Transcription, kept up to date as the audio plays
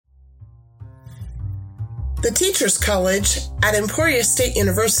The Teachers College at Emporia State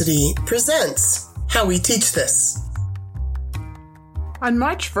University presents How We Teach This. On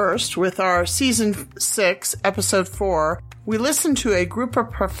March 1st, with our Season 6, Episode 4, we listened to a group of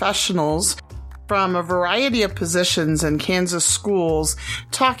professionals from a variety of positions in Kansas schools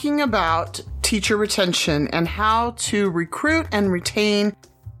talking about teacher retention and how to recruit and retain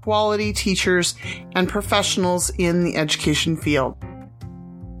quality teachers and professionals in the education field.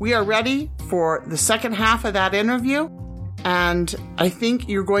 We are ready for the second half of that interview, and I think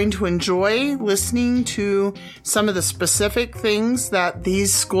you're going to enjoy listening to some of the specific things that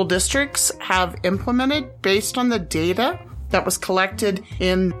these school districts have implemented based on the data that was collected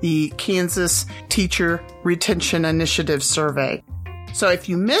in the Kansas Teacher Retention Initiative survey. So if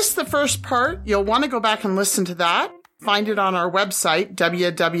you missed the first part, you'll want to go back and listen to that. Find it on our website,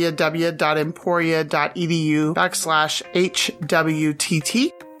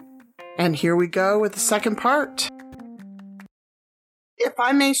 www.emporia.edu/HWTT. And here we go with the second part. If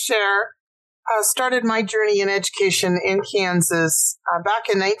I may share, started my journey in education in Kansas back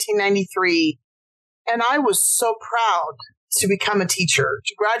in 1993, and I was so proud to become a teacher,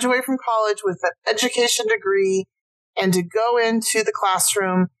 to graduate from college with an education degree and to go into the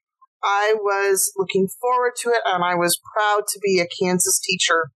classroom. I was looking forward to it, and I was proud to be a Kansas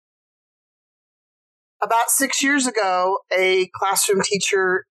teacher. About 6 years ago, a classroom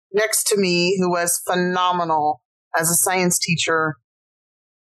teacher next to me, who was phenomenal as a science teacher,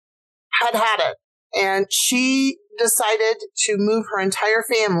 had it. And she decided to move her entire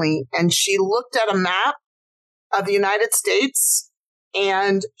family, and she looked at a map of the United States,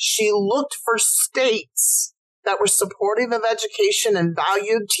 and she looked for states that were supportive of education and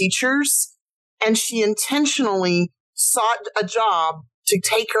valued teachers, and she intentionally sought a job to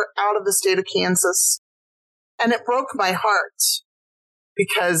take her out of the state of Kansas. And it broke my heart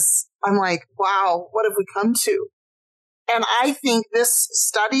because I'm like, wow, what have we come to? And I think this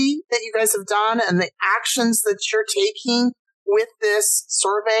study that you guys have done and the actions that you're taking with this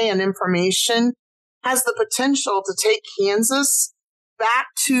survey and information has the potential to take Kansas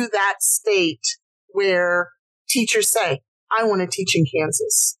back to that state where teachers say, I want to teach in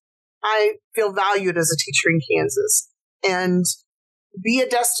Kansas. I feel valued as a teacher in Kansas, and be a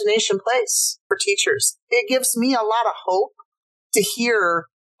destination place for teachers. It gives me a lot of hope to hear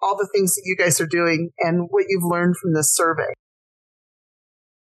all the things that you guys are doing and what you've learned from this survey.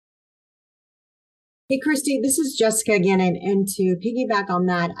 Hey, Christy, this is Jessica again. And to piggyback on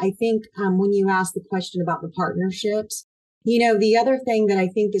that, I think when you asked the question about the partnerships, the other thing that I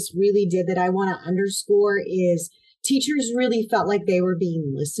think this really did that I want to underscore is teachers really felt like they were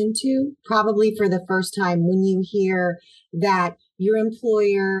being listened to, probably for the first time when you hear that your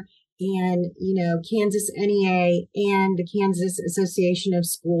employer and, Kansas NEA and the Kansas Association of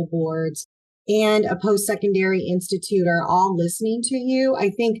School Boards and a post-secondary institute are all listening to you. I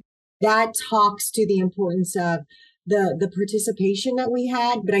think that talks to the importance of the participation that we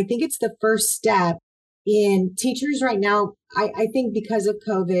had. But I think it's the first step in teachers right now. I think because of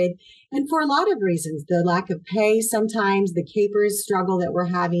COVID and for a lot of reasons, the lack of pay, sometimes the capers struggle that we're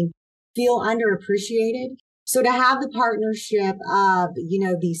having, feel underappreciated. So to have the partnership of,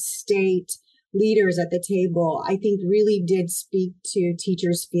 these state leaders at the table, I think really did speak to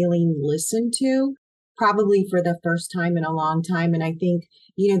teachers feeling listened to, probably for the first time in a long time. And I think,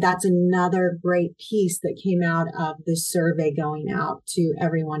 that's another great piece that came out of this survey going out to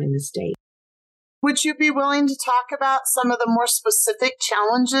everyone in the state. Would you be willing to talk about some of the more specific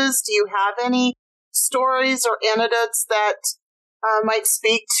challenges? Do you have any stories or anecdotes that might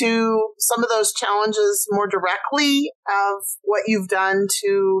speak to some of those challenges more directly of what you've done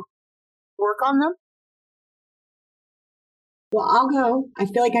to work on them? Well, I'll go. I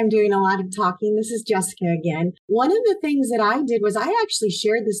feel like I'm doing a lot of talking. This is Jessica again. One of the things that I did was I actually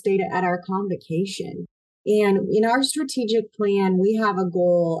shared this data at our convocation. And in our strategic plan, we have a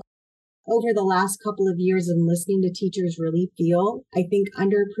goal over the last couple of years of listening to teachers really feel, I think,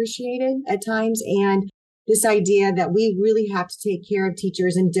 underappreciated at times. And this idea that we really have to take care of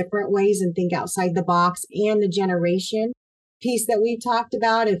teachers in different ways and think outside the box, and the generation piece that we've talked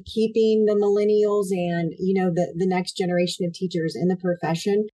about of keeping the millennials and, the next generation of teachers in the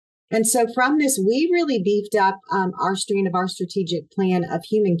profession. And so from this, we really beefed up our strand of our strategic plan of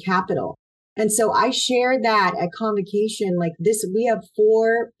human capital. And so I shared that at convocation, like this, we have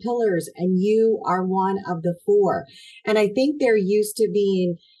 4 pillars and you are one of the 4. And I think they're used to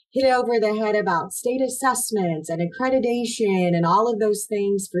being hit over the head about state assessments and accreditation and all of those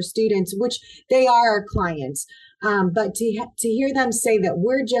things for students, which they are our clients. But to hear them say that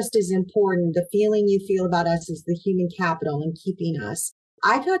we're just as important, the feeling you feel about us is the human capital and keeping us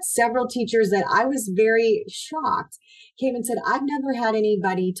I've had several teachers that I was very shocked came and said, I've never had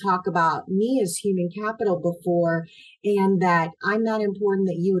anybody talk about me as human capital before, and that I'm that important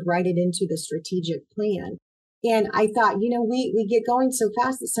that you would write it into the strategic plan. And I thought, we get going so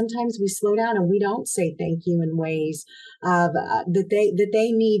fast that sometimes we slow down and we don't say thank you in ways of that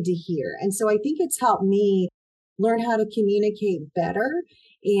they need to hear. And so I think it's helped me learn how to communicate better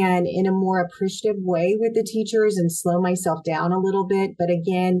and in a more appreciative way with the teachers and slow myself down a little bit. But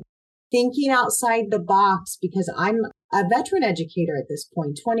again, thinking outside the box, because I'm a veteran educator at this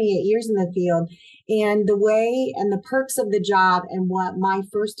point, 28 years in the field, and the way and the perks of the job and what my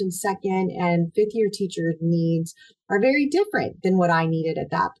first and second and fifth year teacher needs are very different than what I needed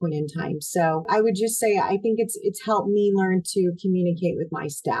at that point in time. So I would just say, I think it's helped me learn to communicate with my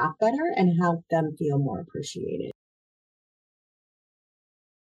staff better and help them feel more appreciated.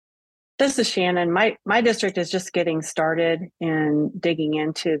 This is Shannon. My district is just getting started in digging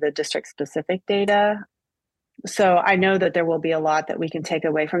into the district specific data. So I know that there will be a lot that we can take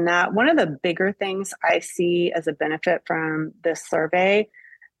away from that. One of the bigger things I see as a benefit from this survey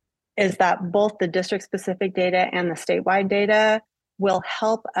is that both the district specific data and the statewide data will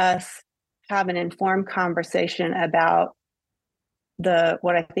help us have an informed conversation about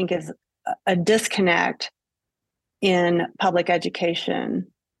what I think is a disconnect in public education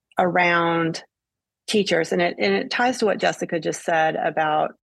around teachers. And it ties to what Jessica just said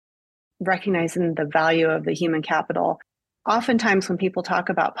about recognizing the value of the human capital. Oftentimes when people talk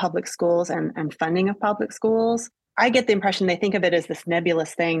about public schools and funding of public schools, I get the impression they think of it as this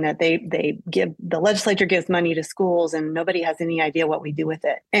nebulous thing that the legislature gives money to schools and nobody has any idea what we do with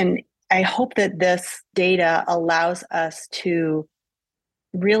it. And I hope that this data allows us to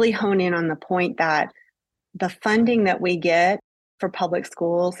really hone in on the point that the funding that we get for public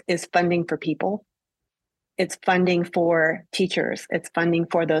schools is funding for people. It's funding for teachers. It's funding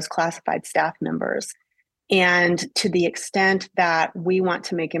for those classified staff members. And to the extent that we want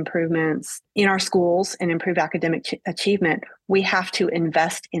to make improvements in our schools and improve academic achievement, we have to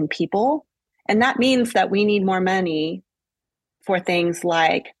invest in people. And that means that we need more money for things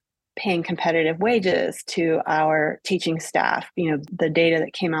like paying competitive wages to our teaching staff. The data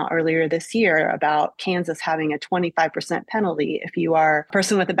that came out earlier this year about Kansas having a 25% penalty if you are a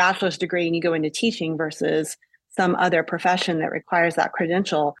person with a bachelor's degree and you go into teaching versus some other profession that requires that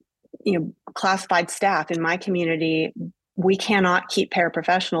credential. Classified staff in my community, we cannot keep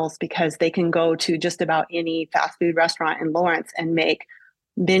paraprofessionals because they can go to just about any fast food restaurant in Lawrence and make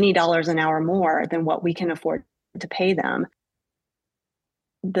many dollars an hour more than what we can afford to pay them.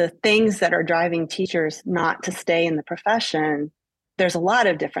 The things that are driving teachers not to stay in the profession, there's a lot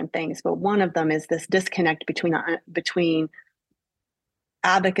of different things, but one of them is this disconnect between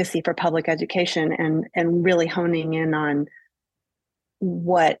advocacy for public education and really honing in on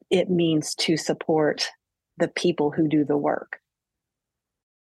what it means to support the people who do the work.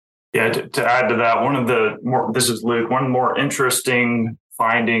 Yeah, to add to that, this is Luke, one of the more interesting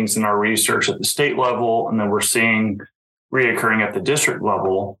findings in our research at the state level, and then we're seeing reoccurring at the district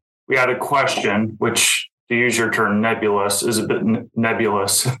level. We had a question, which, to use your term, nebulous, is a bit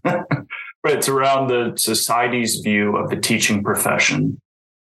nebulous, but it's around the society's view of the teaching profession.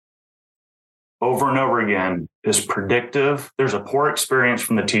 Over and over again is predictive. There's a poor experience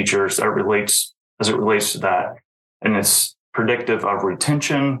from the teachers as it relates to that. And it's predictive of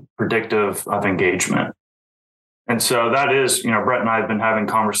retention, predictive of engagement. And so that is, Brett and I have been having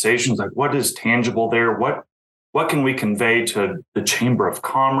conversations like, what is tangible there? What can we convey to the Chamber of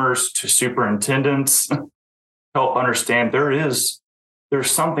Commerce, to superintendents, help understand there's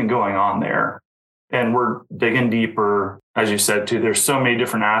something going on there. And we're digging deeper, as you said, too. There's so many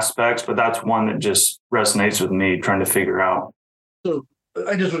different aspects, but that's one that just resonates with me, trying to figure out. So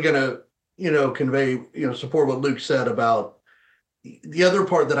I just was going to, convey, support what Luke said about the other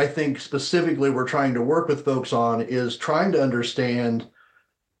part that I think specifically we're trying to work with folks on is trying to understand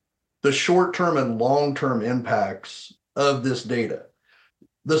the short-term and long-term impacts of this data.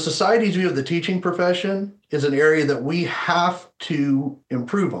 The society's view of the teaching profession is an area that we have to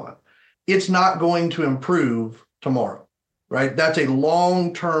improve on. It's not going to improve tomorrow, right? That's a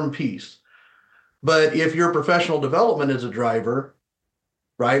long-term piece. But if your professional development is a driver,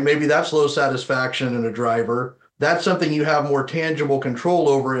 right, maybe that's low satisfaction in a driver, that's something you have more tangible control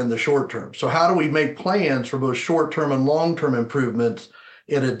over in the short term. So how do we make plans for both short-term and long-term improvements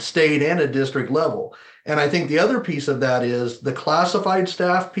at a state and a district level? And I think the other piece of that is the classified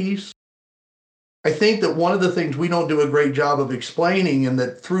staff piece. I think that one of the things we don't do a great job of explaining, and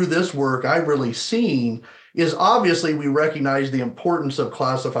that through this work I've really seen, is obviously we recognize the importance of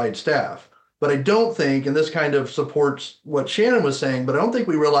classified staff. But I don't think, and this kind of supports what Shannon was saying, but I don't think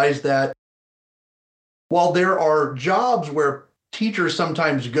we realize that while there are jobs where teachers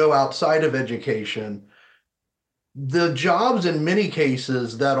sometimes go outside of education, the jobs in many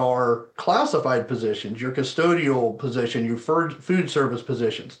cases that are classified positions, your custodial position, your food service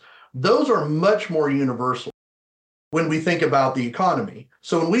positions, those are much more universal when we think about the economy.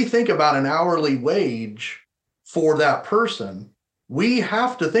 So when we think about an hourly wage for that person, we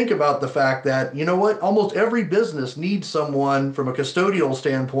have to think about the fact that, you know what, almost every business needs someone from a custodial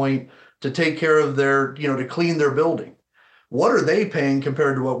standpoint to take care of their, to clean their building. What are they paying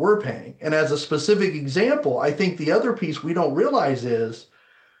compared to what we're paying? And as a specific example, I think the other piece we don't realize is,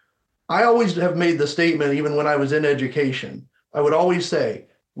 I always have made the statement, even when I was in education, I would always say,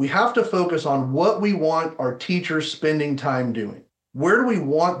 we have to focus on what we want our teachers spending time doing. Where do we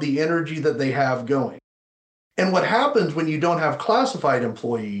want the energy that they have going? And what happens when you don't have classified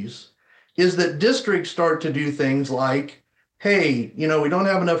employees is that districts start to do things like, hey, we don't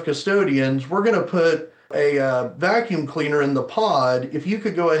have enough custodians. We're going to put a vacuum cleaner in the pod. If you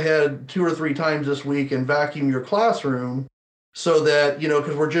could go ahead 2 or 3 times this week and vacuum your classroom so that,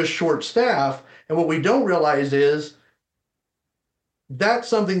 because we're just short staff. And what we don't realize is that's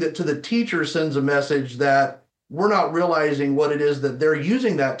something that to the teacher sends a message that we're not realizing what it is that they're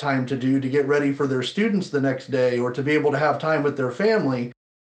using that time to do to get ready for their students the next day or to be able to have time with their family.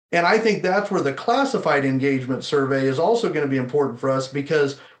 And I think that's where the classified engagement survey is also going to be important for us,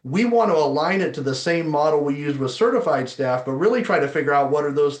 because we want to align it to the same model we use with certified staff, but really try to figure out what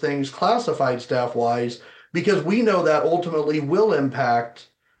are those things classified staff wise, because we know that ultimately will impact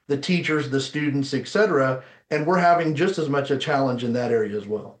the teachers, the students, et cetera. And we're having just as much a challenge in that area as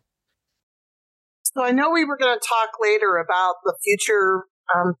well. So I know we were going to talk later about the future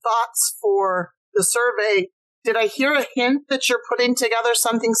thoughts for the survey. Did I hear a hint that you're putting together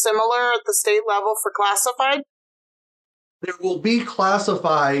something similar at the state level for classified? There will be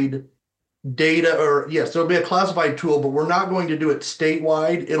classified data, or yes, there'll be a classified tool, but we're not going to do it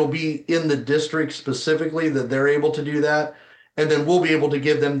statewide. It'll be in the district specifically that they're able to do that. And then we'll be able to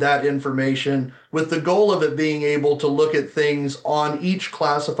give them that information with the goal of it being able to look at things on each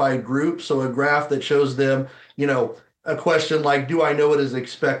classified group. So a graph that shows them, a question like, do I know what is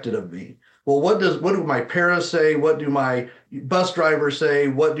expected of me? Well, what do my paras say? What do my bus drivers say?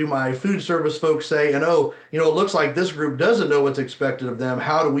 What do my food service folks say? And it looks like this group doesn't know what's expected of them.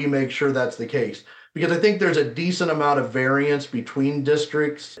 How do we make sure that's the case? Because I think there's a decent amount of variance between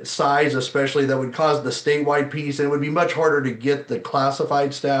districts, size especially, that would cause the statewide piece. And it would be much harder to get the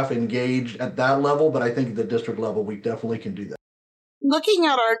classified staff engaged at that level. But I think at the district level, we definitely can do that. Looking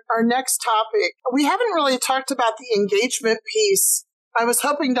at our next topic, we haven't really talked about the engagement piece. I was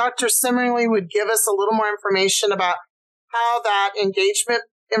hoping Dr. Simmerly would give us a little more information about how that engagement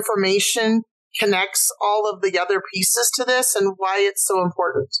information connects all of the other pieces to this and why it's so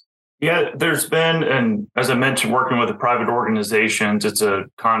important. Yeah, there's been, and as I mentioned, working with the private organizations, it's a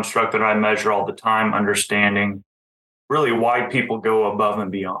construct that I measure all the time, understanding really why people go above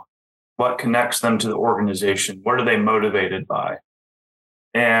and beyond. What connects them to the organization? What are they motivated by?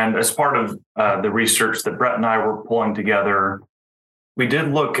 And as part of the research that Brett and I were pulling together, we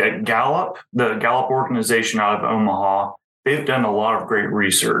did look at Gallup, the Gallup organization out of Omaha. They've done a lot of great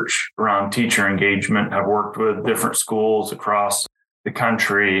research around teacher engagement, have worked with different schools across the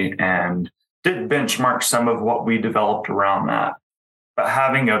country and did benchmark some of what we developed around that. But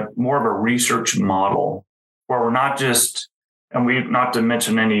having a more of a research model where we're not just, and we not to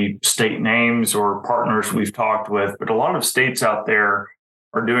mention any state names or partners we've talked with, but a lot of states out there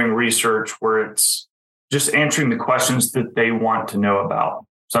are doing research where it's just answering the questions that they want to know about.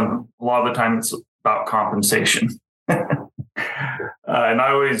 A lot of the time it's about compensation. And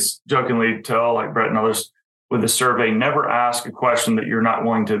I always jokingly tell, like Brett and others, with a survey, never ask a question that you're not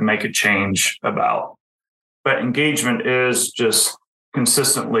willing to make a change about. But engagement is just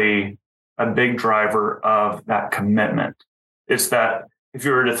consistently a big driver of that commitment. It's that if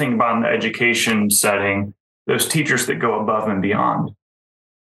you were to think about in the education setting, those teachers that go above and beyond,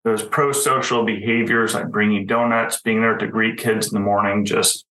 those pro-social behaviors like bringing donuts, being there to greet kids in the morning,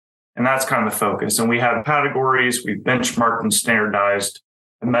 and that's kind of the focus. And we have categories, we've benchmarked and standardized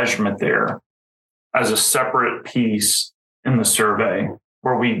a measurement there as a separate piece in the survey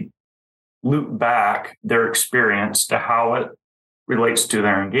where we loop back their experience to how it relates to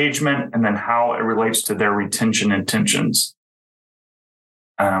their engagement and then how it relates to their retention intentions,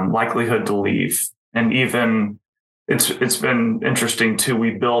 likelihood to leave. And even it's been interesting too.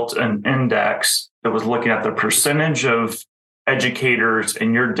 We built an index that was looking at the percentage of educators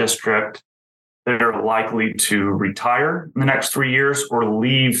in your district they're likely to retire in the next 3 years or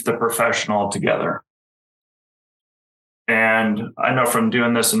leave the profession altogether. And I know from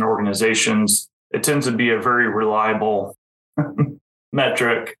doing this in organizations, it tends to be a very reliable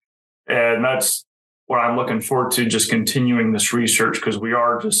metric. And that's what I'm looking forward to, just continuing this research, because we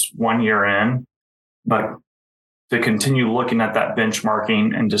are just 1 year in, but to continue looking at that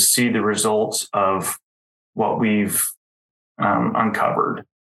benchmarking and to see the results of what we've uncovered,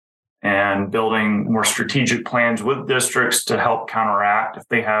 and building more strategic plans with districts to help counteract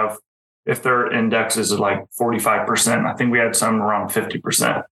if their index is like 45%. I think we had some around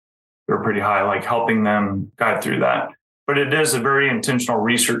 50%. They're pretty high, like helping them guide through that. But it is a very intentional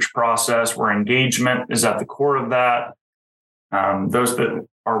research process where engagement is at the core of that. Those that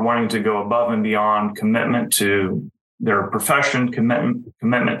are wanting to go above and beyond, commitment to their profession,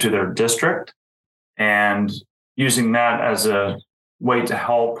 commitment to their district, and using that as a way to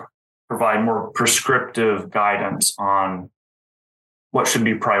help provide more prescriptive guidance on what should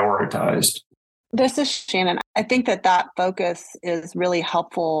be prioritized. This is Shannon. I think that focus is really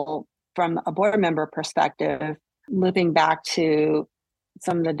helpful from a board member perspective, looping back to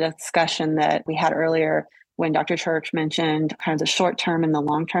some of the discussion that we had earlier when Dr. Church mentioned kind of the short-term and the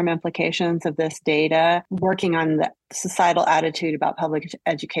long-term implications of this data, working on the societal attitude about public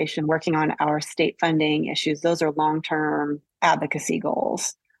education, working on our state funding issues. Those are long-term advocacy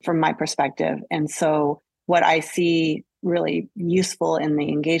goals from my perspective. And so what I see really useful in the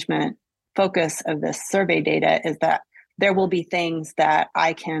engagement focus of this survey data is that there will be things that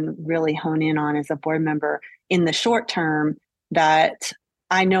I can really hone in on as a board member in the short term that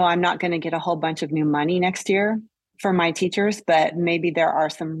I know I'm not going to get a whole bunch of new money next year for my teachers, but maybe there are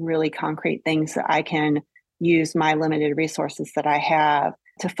some really concrete things that I can use my limited resources that I have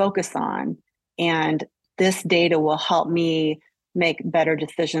to focus on. And this data will help me make better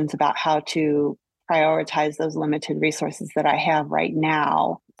decisions about how to prioritize those limited resources that I have right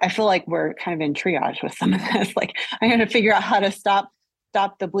now. I feel like we're kind of in triage with some of this. Like, I'm going to figure out how to stop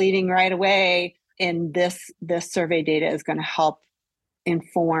the bleeding right away. And this survey data is going to help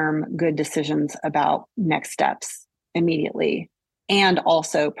inform good decisions about next steps immediately, and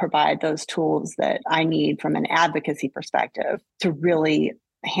also provide those tools that I need from an advocacy perspective to really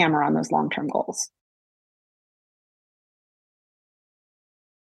hammer on those long-term goals.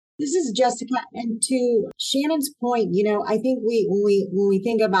 This is Jessica, and to Shannon's point, I think when we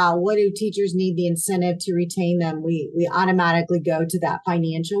think about what do teachers need the incentive to retain them, we automatically go to that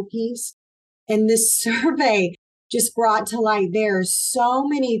financial piece. And this survey just brought to light there are so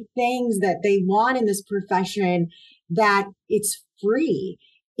many things that they want in this profession, that it's free,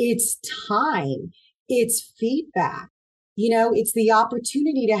 it's time, it's feedback, it's the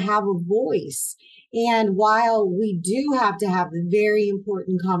opportunity to have a voice. And while we do have to have very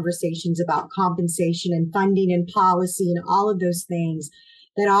important conversations about compensation and funding and policy and all of those things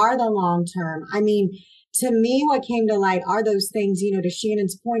that are the long term, to me, what came to light are those things, to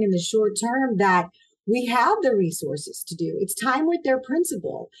Shannon's point, in the short term, that we have the resources to do. It's time with their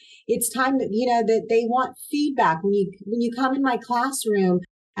principal. It's time that, that they want feedback when you come in my classroom.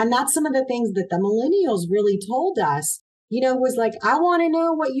 And that's some of the things that the millennials really told us, was like, I want to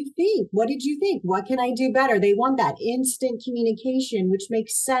know what you think. What did you think? What can I do better? They want that instant communication, which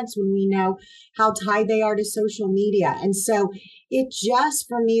makes sense when we know how tied they are to social media. And so it just,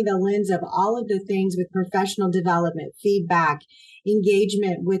 for me, the lens of all of the things with professional development, feedback,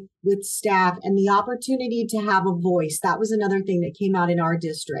 engagement with staff, and the opportunity to have a voice. That was another thing that came out in our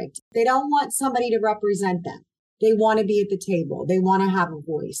district. They don't want somebody to represent them. They want to be at the table. They want to have a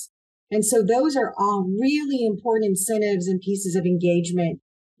voice. And so those are all really important incentives and pieces of engagement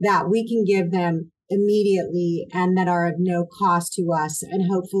that we can give them immediately and that are of no cost to us,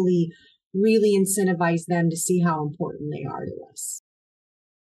 and hopefully really incentivize them to see how important they are to us.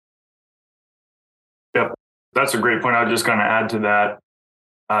 Yep, that's a great point. I was just going to add to that.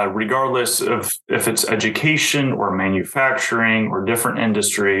 Regardless of if it's education or manufacturing or different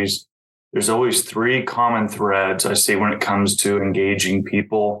industries, there's always three common threads I see when it comes to engaging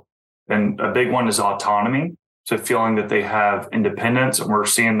people. And a big one is autonomy, so feeling that they have independence. And we're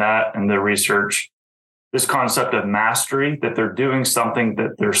seeing that in the research. This concept of mastery, that they're doing something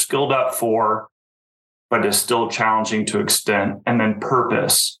that they're skilled up for, but is still challenging to extent. And then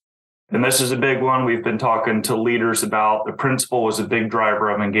purpose. And this is a big one. We've been talking to leaders about. The principal was a big driver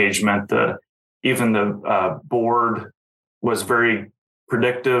of engagement. Even the board was very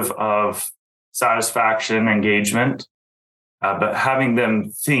predictive of satisfaction, engagement. But having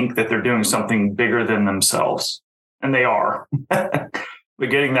them think that they're doing something bigger than themselves, and they are, but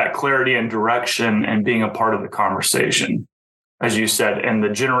getting that clarity and direction and being a part of the conversation. as you said, and the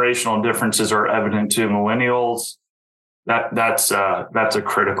generational differences are evident to millennials, that's a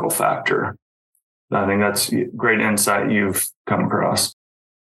critical factor. I think that's great insight you've come across.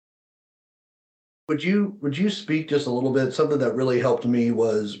 Would you speak just a little bit? Something that really helped me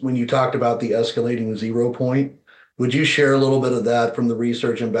was when you talked about the escalating 0 point. Would you share a little bit of that from the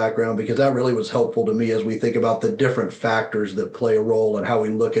research and background? Because that really was helpful to me as we think about the different factors that play a role and how we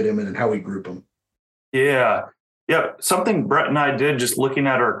look at them and how we group them. Yeah. Something Brett and I did, just looking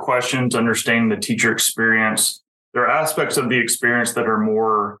at our questions, understanding the teacher experience. There are aspects of the experience that are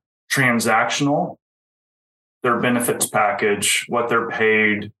more transactional, their benefits package, what they're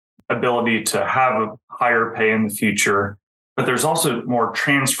paid, ability to have a higher pay in the future. But there's also more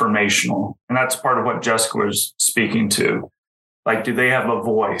transformational. And that's part of what Jessica was speaking to. Like, do they have a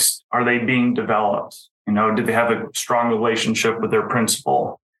voice? Are they being developed? Do they have a strong relationship with their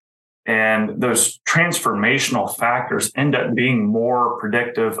principal? And those transformational factors end up being more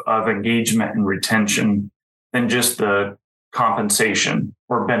predictive of engagement and retention than just the compensation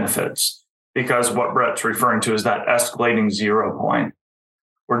or benefits. Because what Brett's referring to is that escalating 0 point.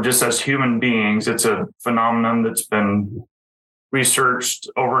 Or just as human beings, it's a phenomenon that's been researched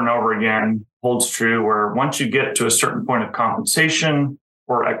over and over again, holds true, where once you get to a certain point of compensation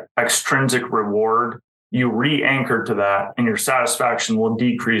or extrinsic reward, you re-anchor to that and your satisfaction will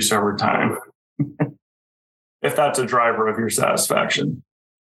decrease over time if that's a driver of your satisfaction.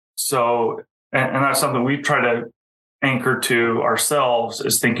 So, and that's something we try to anchor to ourselves,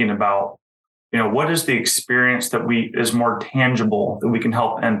 is thinking about, what is the experience that is more tangible, that we can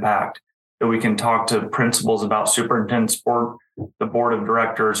help impact, that we can talk to principals about, superintendents, board, the board of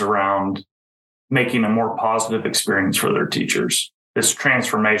directors around making a more positive experience for their teachers. It's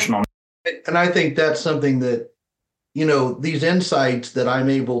transformational. And I think that's something that, these insights that I'm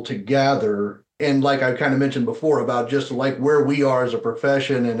able to gather, and like I kind of mentioned before about just like where we are as a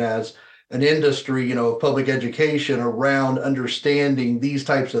profession and as an industry, of public education around understanding these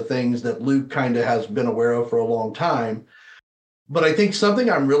types of things that Luke kind of has been aware of for a long time. But I think something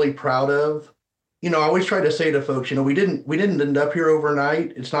I'm really proud of, I always try to say to folks, we didn't end up here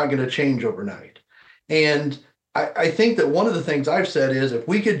overnight. It's not going to change overnight. And I think that one of the things I've said is if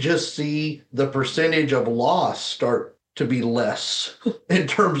we could just see the percentage of loss start to be less in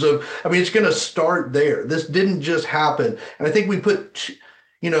terms of, it's going to start there. This didn't just happen. And I think we put,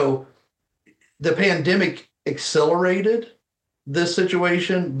 the pandemic accelerated this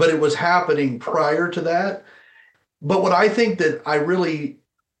situation, but it was happening prior to that. But what I think that I really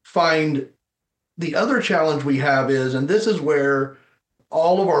find the other challenge we have is, and this is where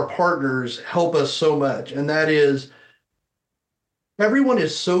all of our partners help us so much, and that is everyone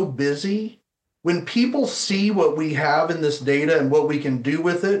is so busy. When people see what we have in this data and what we can do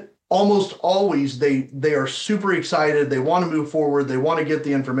with it, almost always they are super excited. They want to move forward. They want to get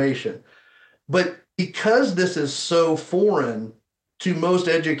the information. But because this is so foreign to most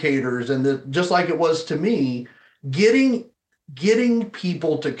educators, and just like it was to me, getting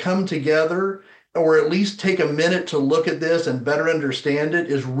people to come together or at least take a minute to look at this and better understand it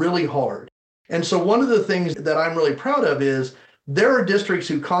is really hard. And so one of the things that I'm really proud of is there are districts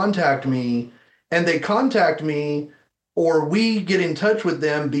who contact me, and they contact me or we get in touch with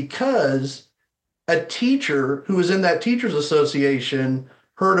them because a teacher who was in that teachers association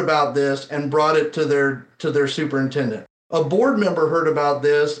heard about this and brought it to their superintendent. A board member heard about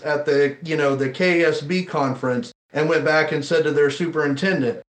this at the KSB conference and went back and said to their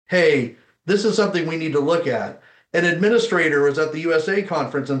superintendent, hey, this is something we need to look at. An administrator was at the USA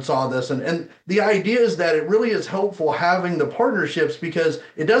conference and saw this. And the idea is that it really is helpful having the partnerships, because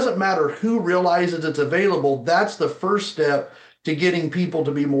it doesn't matter who realizes it's available. That's the first step to getting people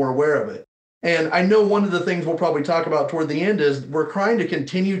to be more aware of it. And I know one of the things we'll probably talk about toward the end is we're trying to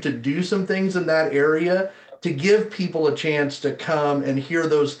continue to do some things in that area to give people a chance to come and hear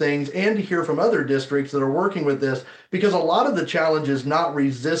those things and to hear from other districts that are working with this, because a lot of the challenge is not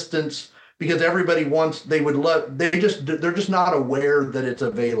resistance, because everybody wants, they're just not aware that it's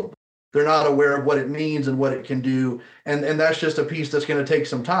available. They're not aware of what it means and what it can do. And that's just a piece that's going to take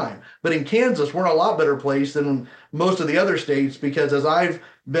some time. But in Kansas, we're in a lot better place than most of the other states, because as I've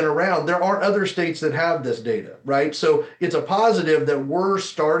been around, there aren't other states that have this data, right? So it's a positive that we're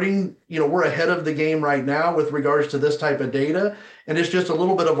starting, we're ahead of the game right now with regards to this type of data. And it's just a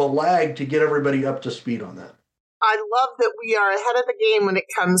little bit of a lag to get everybody up to speed on that. I love that we are ahead of the game when it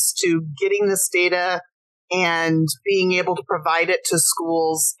comes to getting this data and being able to provide it to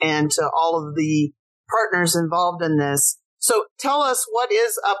schools and to all of the partners involved in this. So tell us what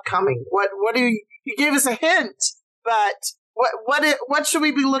is upcoming. What do you gave us a hint, but what should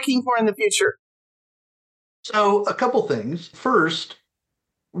we be looking for in the future? So a couple things. First,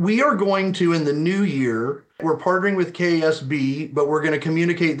 we are going to, in the new year, we're partnering with KSB, but we're going to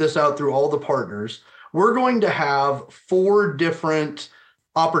communicate this out through all the partners. We're going to have 4 different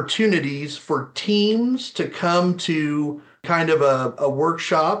opportunities for teams to come to kind of a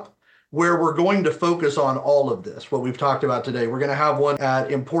workshop where we're going to focus on all of this, what we've talked about today. We're going to have one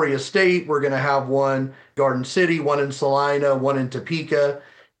at Emporia State. We're going to have one Garden City, one in Salina, one in Topeka.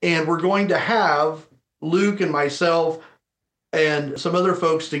 And we're going to have Luke and myself and some other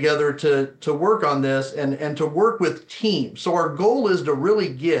folks together to work on this and to work with teams. So our goal is to really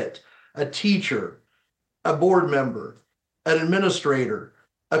get a teacher, a board member, an administrator,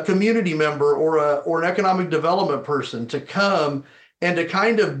 a community member, or an economic development person to come and to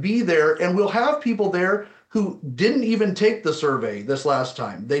kind of be there. And we'll have people there who didn't even take the survey this last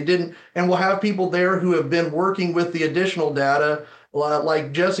time. They didn't, and we'll have people there who have been working with the additional data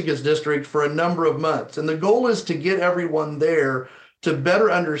like Jessica's district for a number of months. And the goal is to get everyone there to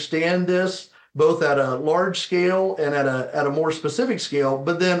better understand this, both at a large scale and at a more specific scale,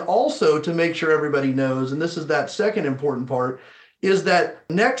 but then also to make sure everybody knows, and this is that second important part, is that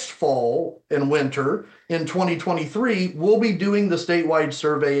next fall and winter in 2023, we'll be doing the statewide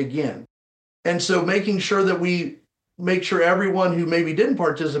survey again. And so making sure that we make sure everyone who maybe didn't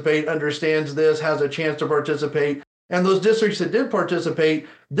participate understands this, has a chance to participate. And those districts that did participate,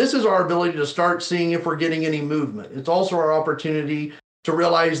 this is our ability to start seeing if we're getting any movement. It's also our opportunity to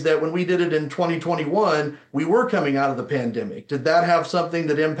realize that when we did it in 2021, we were coming out of the pandemic. Did that have something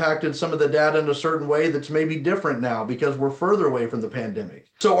that impacted some of the data in a certain way that's maybe different now because we're further away from the pandemic?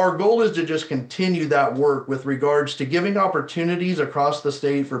 So our goal is to just continue that work with regards to giving opportunities across the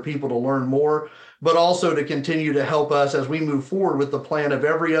state for people to learn more, but also to continue to help us as we move forward with the plan of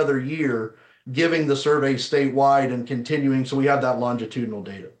every other year giving the survey statewide and continuing so we have that longitudinal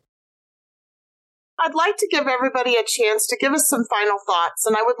data. I'd like to give everybody a chance to give us some final thoughts,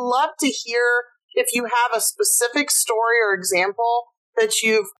 and I would love to hear if you have a specific story or example that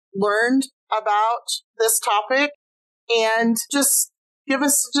you've learned about this topic, and just give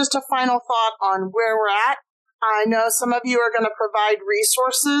us just a final thought on where we're at. I know some of you are going to provide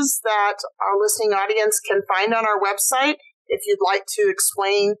resources that our listening audience can find on our website. If you'd like to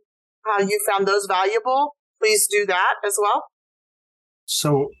explain how you found those valuable, please do that as well.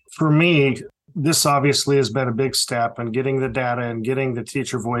 So for me, this obviously has been a big step, and getting the data and getting the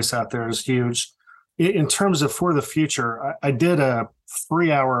teacher voice out there is huge. In terms of for the future, I did a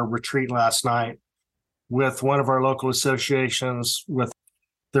 3-hour retreat last night with one of our local associations, with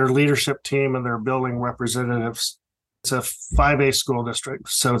their leadership team and their building representatives. It's a 5A school district,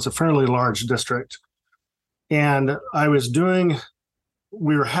 so it's a fairly large district. And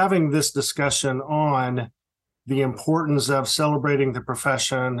we were having this discussion on the importance of celebrating the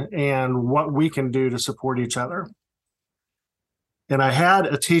profession and what we can do to support each other. And I had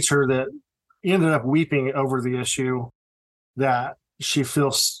a teacher that ended up weeping over the issue that she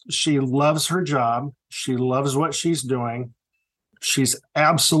feels she loves her job. She loves what she's doing. She's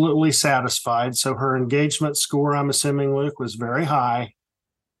absolutely satisfied. So her engagement score, I'm assuming, Luke, was very high,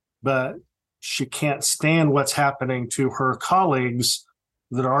 but she can't stand what's happening to her colleagues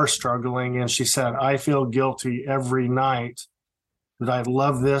that are struggling. And she said, I feel guilty every night that I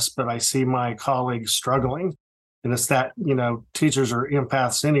love this, but I see my colleagues struggling. And it's that, teachers are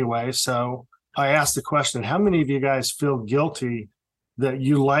empaths anyway. So I asked the question, how many of you guys feel guilty that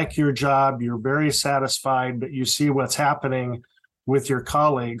you like your job, you're very satisfied, but you see what's happening with your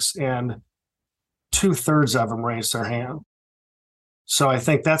colleagues? And 2/3 of them raised their hand. So I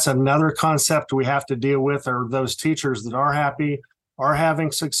think that's another concept we have to deal with, are those teachers that are happy, are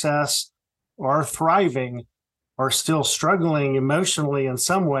having success, are thriving, are still struggling emotionally in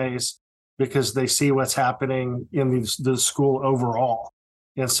some ways because they see what's happening in the school overall.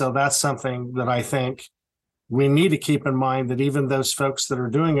 And so that's something that I think we need to keep in mind, that even those folks that are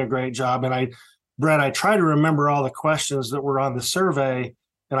doing a great job, and Brett, I try to remember all the questions that were on the survey,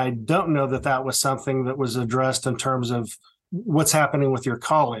 and I don't know that was something that was addressed in terms of what's happening with your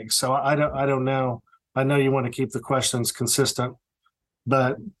colleagues. So I don't know. I know you want to keep the questions consistent,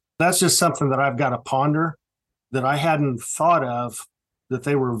 but that's just something that I've got to ponder, that I hadn't thought of, that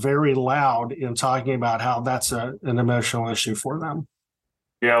they were very loud in talking about how that's an emotional issue for them.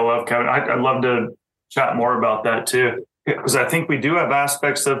 Yeah, I love Kevin. I'd love to chat more about that too, because I think we do have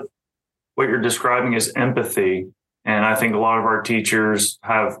aspects of what you're describing as empathy. And I think a lot of our teachers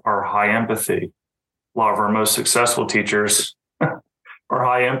are high empathy. A lot of our most successful teachers are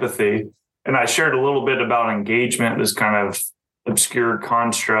high empathy. And I shared a little bit about engagement, this kind of obscure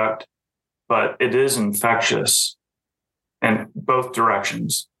construct, but it is infectious in both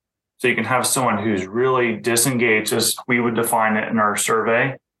directions. So you can have someone who's really disengaged, as we would define it in our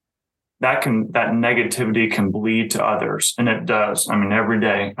survey. That negativity can bleed to others, and it does. I mean, every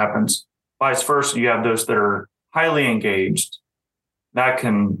day happens. Vice versa, you have those that are highly engaged. That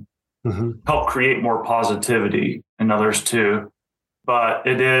can help create more positivity in others too. But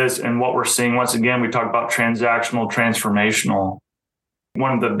it is, and what we're seeing, once again, we talk about transactional, transformational.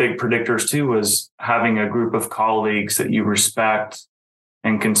 One of the big predictors too is having a group of colleagues that you respect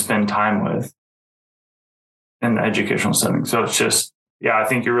and can spend time with in the educational setting. So it's just, I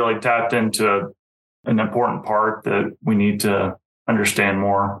think you're really tapped into an important part that we need to understand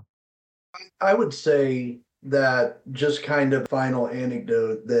more. I would say that just kind of final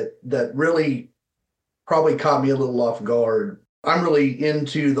anecdote that really probably caught me a little off guard. I'm really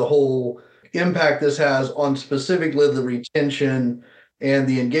into the whole impact this has on specifically the retention and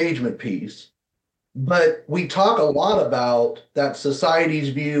the engagement piece. But we talk a lot about that society's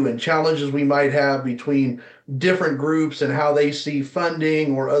view and challenges we might have between different groups and how they see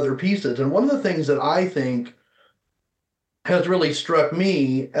funding or other pieces. And one of the things that I think has really struck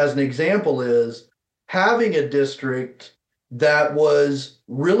me as an example is having a district that was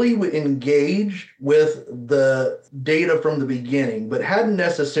really engaged with the data from the beginning, but hadn't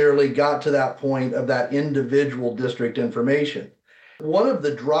necessarily got to that point of that individual district information. One of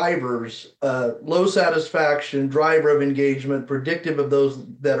the drivers, low satisfaction, driver of engagement, predictive of those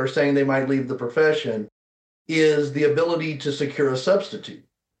that are saying they might leave the profession, is the ability to secure a substitute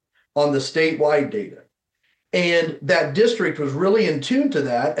on the statewide data. And that district was really in tune to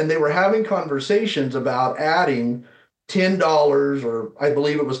that, and they were having conversations about adding $10, or I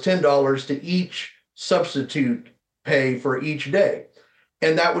believe it was $10 to each substitute pay for each day.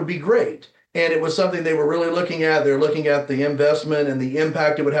 And that would be great. And it was something they were really looking at. They're looking at the investment and the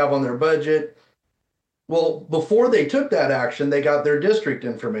impact it would have on their budget. Well, before they took that action, they got their district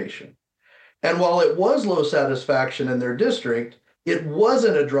information. And while it was low satisfaction in their district, it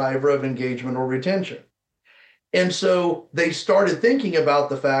wasn't a driver of engagement or retention. And so they started thinking about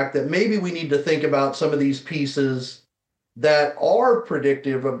the fact that maybe we need to think about some of these pieces that are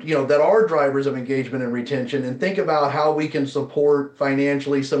predictive of, that are drivers of engagement and retention, and think about how we can support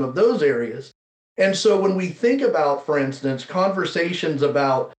financially some of those areas. And so when we think about, for instance, conversations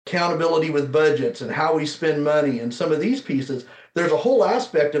about accountability with budgets and how we spend money and some of these pieces, there's a whole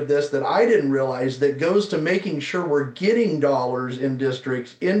aspect of this that I didn't realize that goes to making sure we're getting dollars in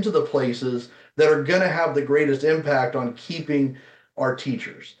districts into the places that are going to have the greatest impact on keeping our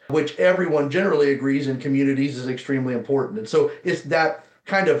teachers, which everyone generally agrees in communities is extremely important. And so it's that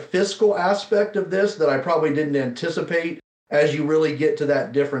kind of fiscal aspect of this that I probably didn't anticipate as you really get to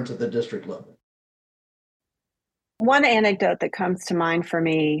that difference at the district level. One anecdote that comes to mind for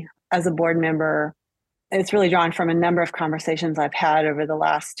me as a board member, it's really drawn from a number of conversations I've had over the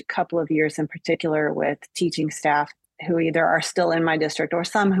last couple of years, in particular with teaching staff who either are still in my district or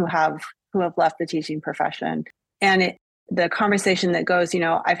some who have left the teaching profession. And the conversation that goes,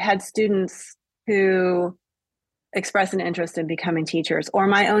 I've had students who express an interest in becoming teachers, or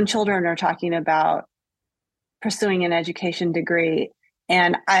my own children are talking about pursuing an education degree.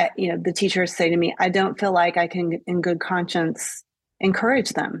 And the teachers say to me, I don't feel like I can, in good conscience, encourage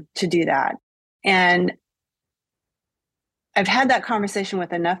them to do that. And I've had that conversation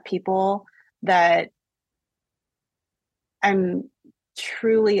with enough people that I'm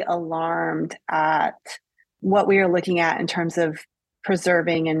truly alarmed at what we are looking at in terms of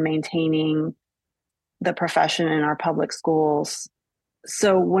preserving and maintaining the profession in our public schools.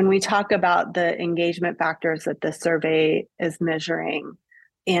 So when we talk about the engagement factors that the survey is measuring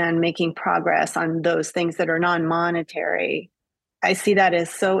and making progress on those things that are non-monetary, I see that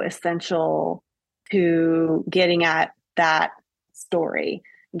as so essential to getting at that story,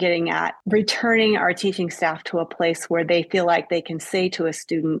 getting at returning our teaching staff to a place where they feel like they can say to a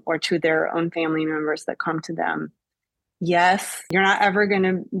student or to their own family members that come to them, yes, you're not ever going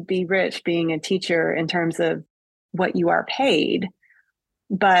to be rich being a teacher in terms of what you are paid,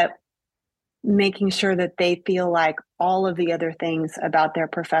 but making sure that they feel like all of the other things about their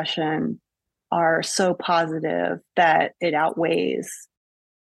profession are so positive that it outweighs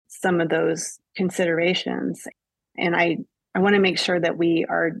some of those considerations. And I want to make sure that we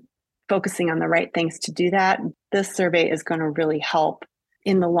are focusing on the right things to do that. This survey is going to really help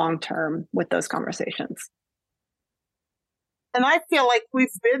in the long term with those conversations. And I feel like we've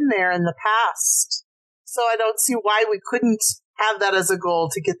been there in the past. So I don't see why we couldn't have that as a goal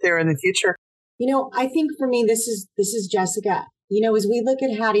to get there in the future. I think for me, this is Jessica. As we look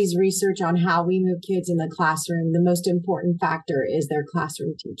at Hattie's research on how we move kids in the classroom, the most important factor is their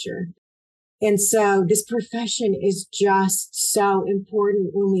classroom teacher. And so this profession is just so important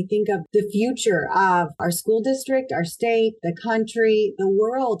when we think of the future of our school district, our state, the country, the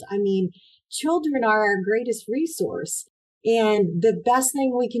world. I mean, children are our greatest resource. And the best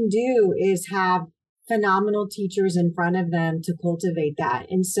thing we can do is have phenomenal teachers in front of them to cultivate that.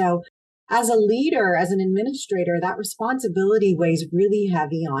 And so as a leader, as an administrator, that responsibility weighs really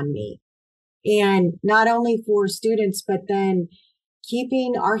heavy on me. And not only for students, but then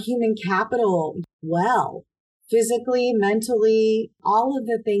keeping our human capital well, physically, mentally, all of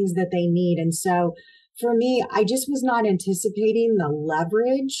the things that they need. And so for me, I just was not anticipating the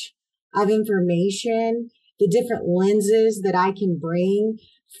leverage of information, the different lenses that I can bring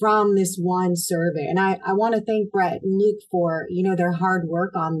from this one survey. And I want to thank Brett and Luke for, their hard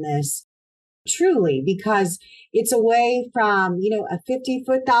work on this. Truly, because it's a way from, a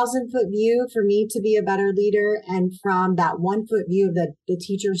 50-foot, 1,000-foot view for me to be a better leader, and from that 1-foot view of the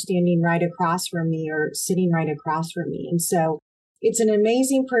teacher standing right across from me or sitting right across from me. And so it's an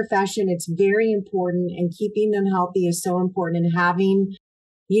amazing profession. It's very important, and keeping them healthy is so important. And having,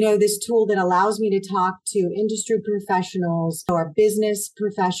 this tool that allows me to talk to industry professionals, our business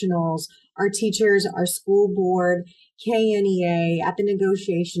professionals, our teachers, our school board, KNEA at the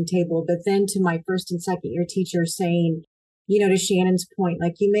negotiation table, but then to my first and second year teachers saying, to Shannon's point,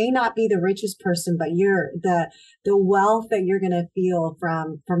 like, you may not be the richest person, but you're the wealth that you're going to feel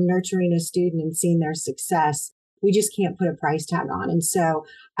from nurturing a student and seeing their success. We just can't put a price tag on. And so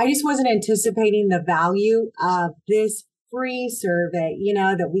I just wasn't anticipating the value of this free survey,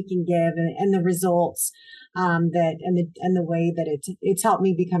 that we can give, and the results and the way that it's helped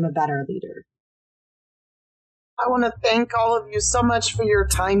me become a better leader. I want to thank all of you so much for your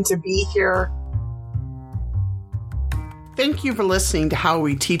time to be here. Thank you for listening to How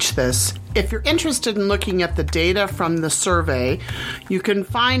We Teach This. If you're interested in looking at the data from the survey, you can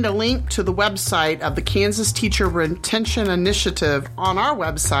find a link to the website of the Kansas Teacher Retention Initiative on our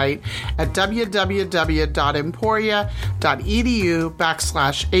website at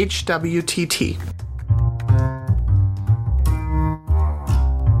www.emporia.edu/HWTT.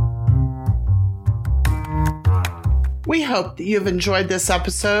 We hope that you've enjoyed this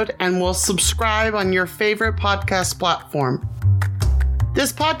episode and will subscribe on your favorite podcast platform.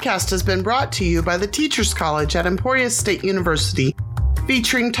 This podcast has been brought to you by the Teachers College at Emporia State University,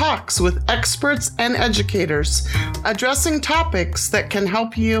 featuring talks with experts and educators addressing topics that can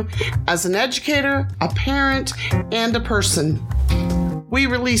help you as an educator, a parent, and a person. We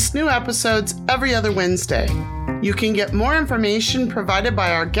release new episodes every other Wednesday. You can get more information provided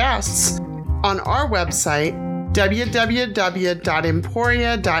by our guests on our website,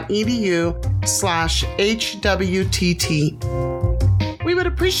 www.emporia.edu/HWTT. We would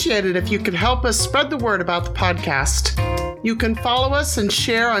appreciate it if you could help us spread the word about the podcast. You can follow us and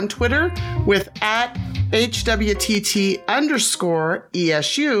share on Twitter with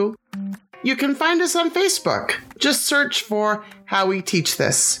 @HWTT_ESU. You can find us on Facebook. Just search for How We Teach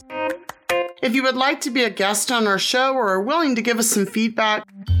This. If you would like to be a guest on our show or are willing to give us some feedback,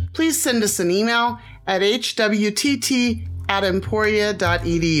 please send us an email at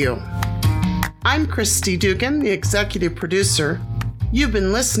hwtt@emporia.edu. I'm Christy Dugan, the executive producer. You've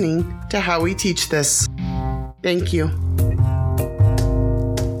been listening to How We Teach This. Thank you.